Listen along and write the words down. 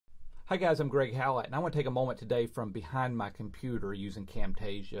Hi guys, I'm Greg Howlett, and I want to take a moment today from behind my computer using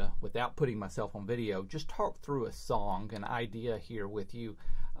Camtasia without putting myself on video, just talk through a song, an idea here with you.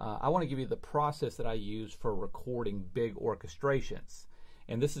 I want to give you the process that I use for recording big orchestrations.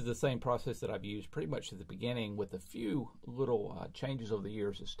 And this is the same process that I've used pretty much at the beginning with a few little changes over the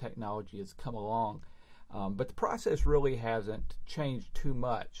years as technology has come along. But the process really hasn't changed too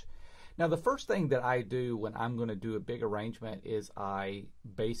much. Now, the first thing that I do when I'm going to do a big arrangement is I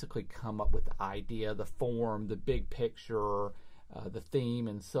basically come up with the idea, the form, the big picture, the theme,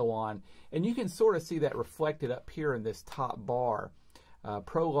 and so on. And you can sort of see that reflected up here in this top bar.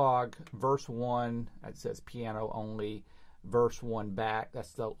 Prologue, verse 1, it says piano only, verse 1 back.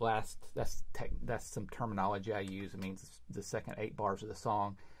 That's the last, that's some terminology I use. It means the second 8 bars of the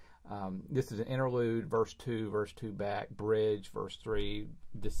song. This is an interlude, verse 2 back, bridge, verse 3,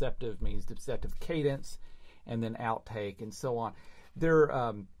 deceptive means deceptive cadence, and then outtake, and so on.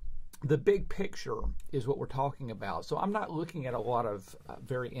 The big picture is what we're talking about. So I'm not looking at a lot of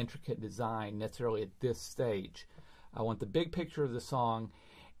very intricate design necessarily at this stage. I want the big picture of the song,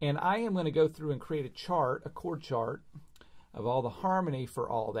 and I am going to go through and create a chart, a chord chart, of all the harmony for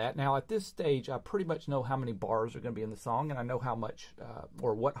all that. Now at this stage I pretty much know how many bars are going to be in the song, and I know how much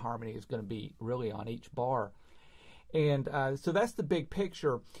or what harmony is going to be really on each bar. And so that's the big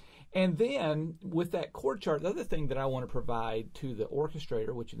picture. And then with that chord chart, the other thing that I want to provide to the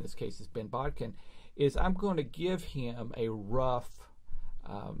orchestrator, which in this case is Ben Bodkin, is I'm going to give him a rough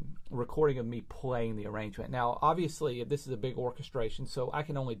recording of me playing the arrangement. Now obviously this is a big orchestration, so I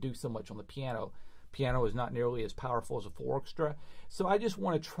can only do so much on the piano. Piano is not nearly as powerful as a full orchestra, so I just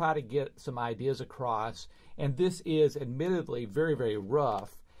want to try to get some ideas across, and this is admittedly very, very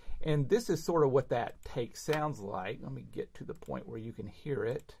rough, and this is sort of what that take sounds like. Let me get to the point where you can hear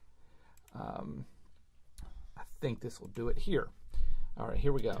it. I think this will do it here. All right,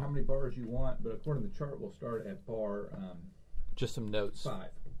 here we go. How many bars you want, but according to the chart, we'll start at bar just some notes 5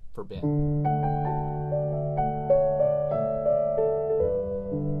 for Ben.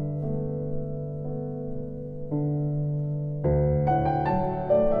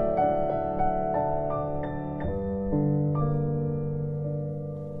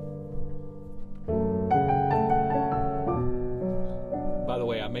 By the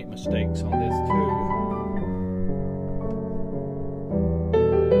way, I make mistakes on this too.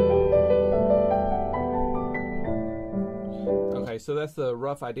 Okay, so that's the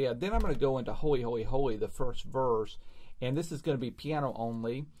rough idea. Then I'm going to go into Holy, Holy, Holy, the first verse, and this is going to be piano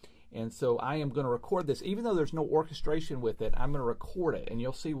only. And so I am going to record this. Even though there's no orchestration with it, I'm going to record it, and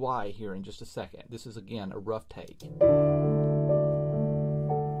you'll see why here in just a second. This is, again, a rough take.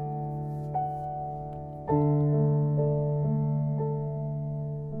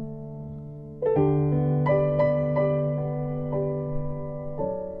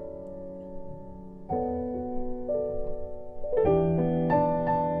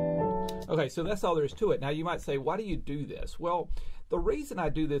 Okay, so that's all there is to it. Now you might say, why do you do this? Well, the reason I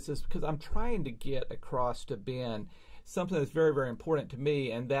do this is because I'm trying to get across to Ben something that's very, very important to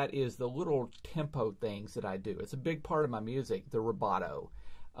me, and that is the little tempo things that I do. It's a big part of my music, the rubato,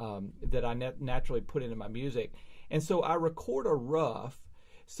 that I naturally put into my music. And so I record a rough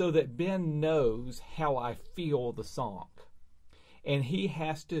so that Ben knows how I feel the song. And he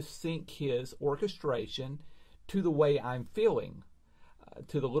has to sync his orchestration to the way I'm feeling,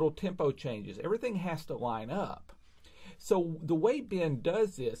 to the little tempo changes. Everything has to line up. So the way Ben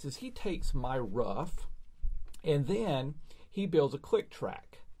does this is he takes my rough and then he builds a click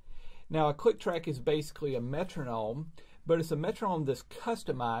track. Now a click track is basically a metronome, but it's a metronome that's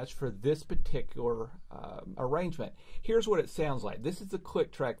customized for this particular arrangement. Here's what it sounds like. This is the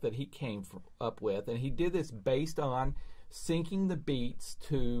click track that he came up with, and he did this based on syncing the beats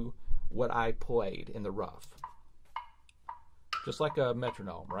to what I played in the rough. Just like a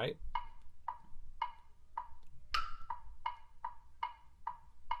metronome, right?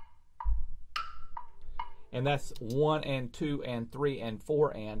 And that's 1 and 2 and 3 and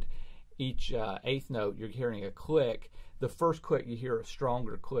 4, and each eighth note you're hearing a click. The first click you hear a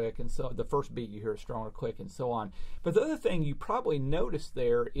stronger click, and so the first beat you hear a stronger click, and so on. But the other thing you probably noticed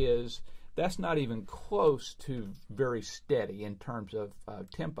there is that's not even close to very steady in terms of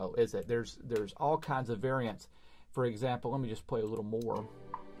tempo, is it? There's all kinds of variants. For example, let me just play a little more.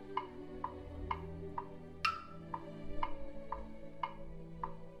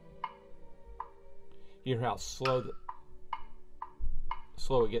 You hear how slow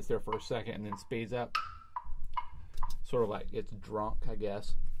it gets there for a second and then speeds up. Sort of like it's drunk, I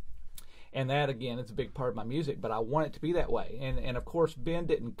guess. And that, again, it's a big part of my music, but I want it to be that way. And of course, Ben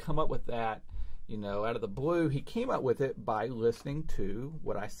didn't come up with that, you know, out of the blue. He came up with it by listening to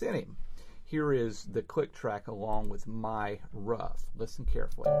what I sent him. Here is the click track along with my rough. Listen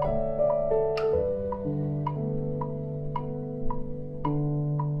carefully.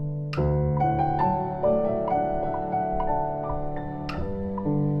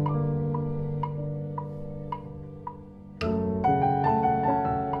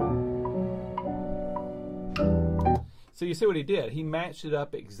 So you see what he did. He matched it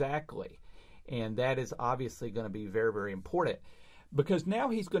up exactly. And that is obviously going to be very, very important, because now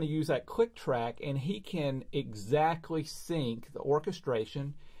he's going to use that click track and he can exactly sync the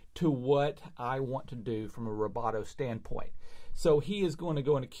orchestration to what I want to do from a rubato standpoint. So he is going to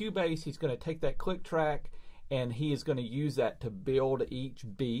go into Cubase, he's going to take that click track, and he is going to use that to build each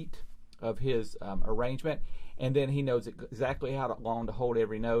beat of his arrangement, and then he knows exactly how long to hold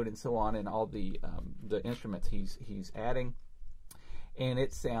every note and so on, and all the instruments he's adding. And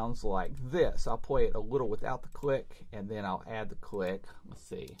it sounds like this. I'll play it a little without the click, and then I'll add the click. Let's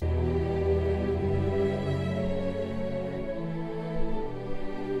see.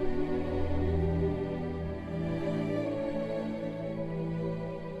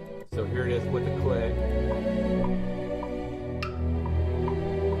 So here it is with the click.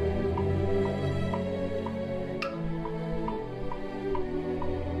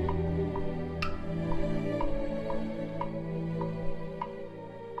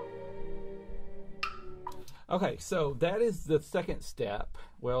 Okay, so that is the second step,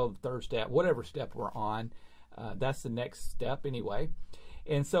 well, the third step, whatever step we're on. That's the next step anyway.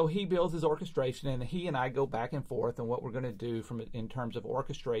 And so he builds his orchestration, and he and I go back and forth on what we're going to do in terms of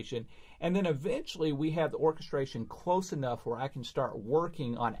orchestration. And then eventually we have the orchestration close enough where I can start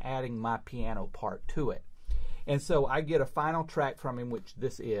working on adding my piano part to it. And so I get a final track from him, which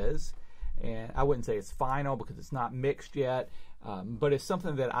this is. And I wouldn't say it's final because it's not mixed yet, but it's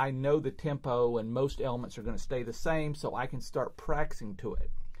something that I know the tempo and most elements are going to stay the same, so I can start practicing to it.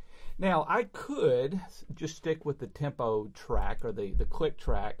 Now, I could just stick with the tempo track or the click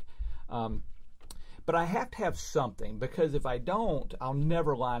track, but I have to have something, because if I don't, I'll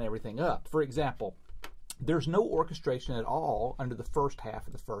never line everything up. For example, there's no orchestration at all under the first half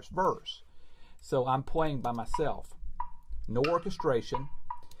of the first verse. So I'm playing by myself. No orchestration.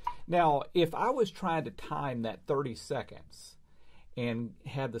 Now, if I was trying to time that 30 seconds and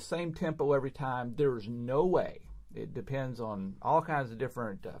had the same tempo every time, there's no way. It depends on all kinds of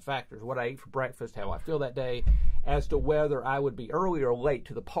different factors, what I ate for breakfast, how I feel that day, as to whether I would be early or late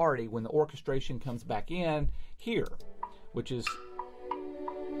to the party when the orchestration comes back in here, which is...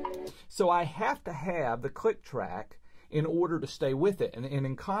 So I have to have the click track in order to stay with it. And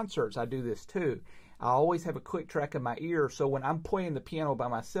in concerts, I do this too. I always have a click track in my ear, so when I'm playing the piano by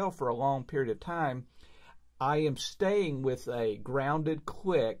myself for a long period of time, I am staying with a grounded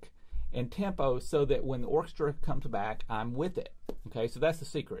click and tempo so that when the orchestra comes back, I'm with it. Okay, so that's the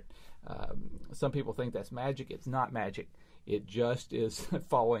secret. Some people think that's magic. It's not magic. It just is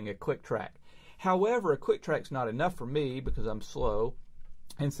following a click track. However, a click track's not enough for me because I'm slow.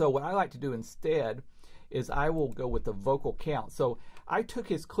 And so what I like to do instead is I will go with the vocal count. So I took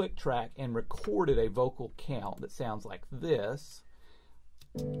his click track and recorded a vocal count that sounds like this.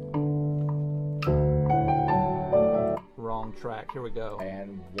 Wrong track. Here we go.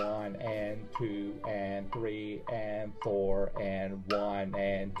 And 1 and 2 and 3 and 4 and 1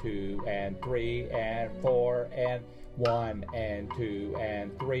 and 2 and 3 and 4 and 1 and 2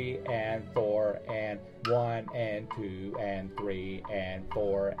 and 3 and 4 and 1 and 2 and 3 and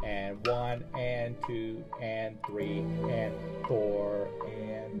 4 and 1 and 2 and 3 and 4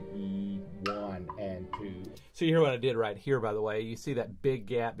 and E1 and 2. So you hear what I did right here, by the way. You see that big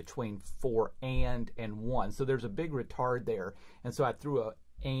gap between 4 and 1. So there's a big retard there. And so I threw a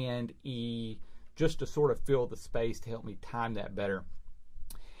and E just to sort of fill the space to help me time that better.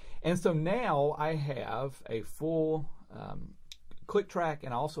 And so now I have a full click track,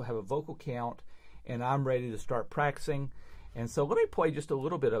 and I also have a vocal count, and I'm ready to start practicing. And so let me play just a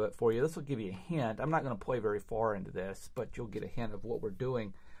little bit of it for you. This will give you a hint. I'm not going to play very far into this, but you'll get a hint of what we're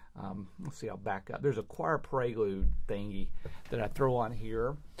doing. Let's see, I'll back up. There's a choir prelude thingy that I throw on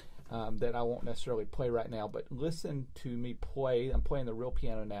here that I won't necessarily play right now, but listen to me play. I'm playing the real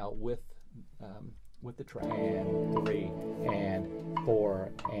piano now with the track. And 3 and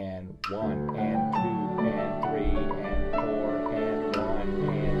 4 and 1 and 2 and 3 and 4 and 1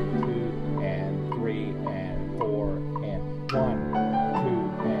 and 2 and 3 and 4 and 1,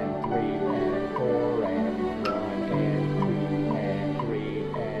 2 and 3 and 4 and 1 and 2 and 3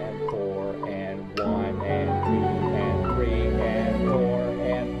 and 4 and 1 and 2 and 3 and 4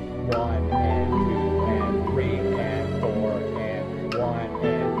 and 1 and 2 and 3 and 4 and 1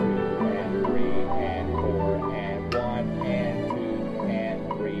 and 2 and 3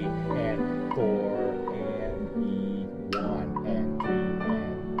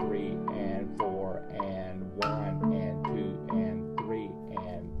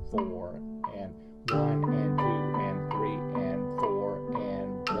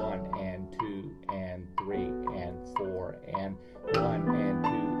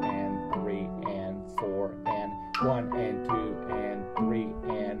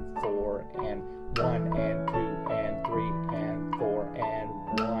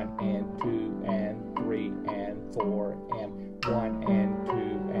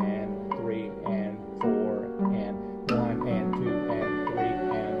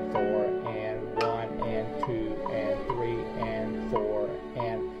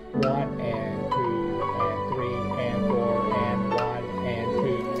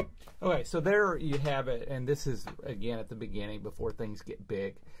 anyway, so there you have it, and this is, again, at the beginning before things get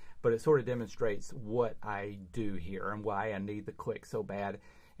big, but it sort of demonstrates what I do here and why I need the click so bad.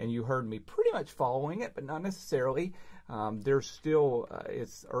 And you heard me pretty much following it, but not necessarily. There's still,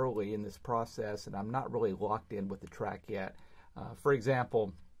 it's early in this process, and I'm not really locked in with the track yet. For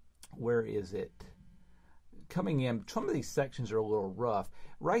example, where is it? Coming in, some of these sections are a little rough.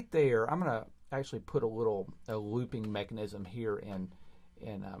 Right there, I'm going to actually put a looping mechanism here in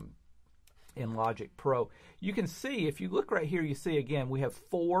Logic Pro. You can see, if you look right here, you see again we have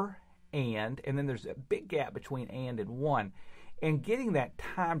 4 and then there's a big gap between and 1. And getting that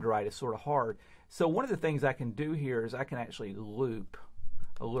timed right is sort of hard. So one of the things I can do here is I can actually loop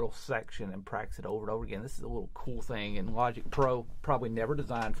a little section and practice it over and over again. This is a little cool thing in Logic Pro. Probably never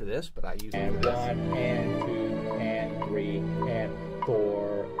designed for this, but I use it for this. 1 and 2 and 3 and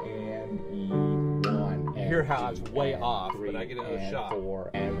 4 and E1. You hear how I was way off, but I get another shot. 4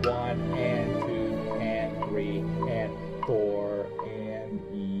 and 1 and 2 and 3 and 4 and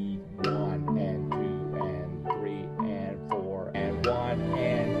E1 and 2 and 3 and 4 and 1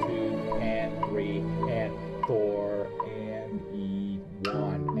 and 2 and 3 and 4 and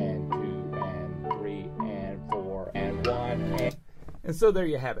E1 and 2 and 3 and 4 and 1 and so there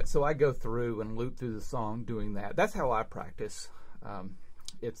you have it. So I go through and loop through the song doing that. That's how I practice.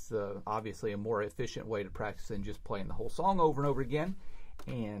 It's obviously a more efficient way to practice than just playing the whole song over and over again,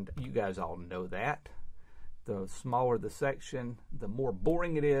 and you guys all know that. The smaller the section, the more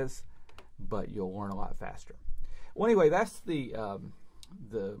boring it is, but you'll learn a lot faster. Well, anyway, that's the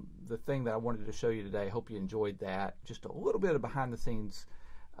thing that I wanted to show you today. I hope you enjoyed that. Just a little bit of behind the scenes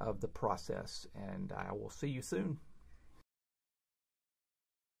of the process, and I will see you soon.